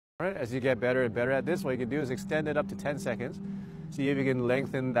All right, as you get better and better at this, what you can do is extend it up to 10 seconds. See if you can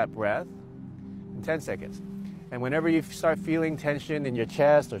lengthen that breath in 10 seconds. And whenever you start feeling tension in your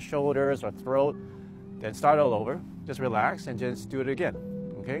chest or shoulders or throat, then start all over. Just relax and just do it again.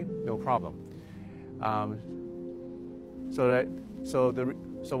 Okay, no problem. So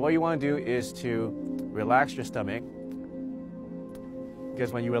what you want to do is to relax your stomach,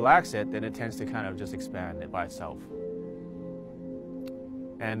 because when you relax it, then it tends to kind of just expand it by itself.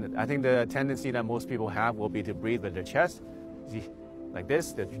 And I think the tendency that most people have will be to breathe with their chest. See, like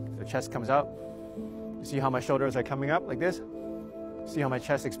this, the chest comes out. See how my shoulders are coming up like this? See how my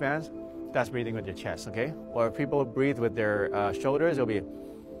chest expands? That's breathing with your chest, okay? Or if people breathe with their shoulders, it'll be,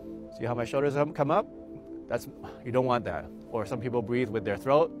 see how my shoulders come up? You don't want that. Or some people breathe with their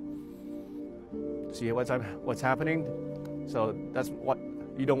throat. See what's happening? So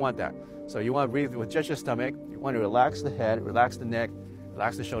you don't want that. So you want to breathe with just your stomach. You want to relax the head, relax the neck,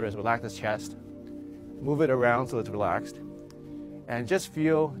 relax the shoulders, relax the chest. Move it around so it's relaxed. And just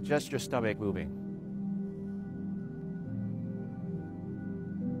feel just your stomach moving.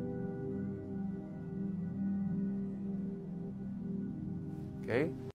 Okay?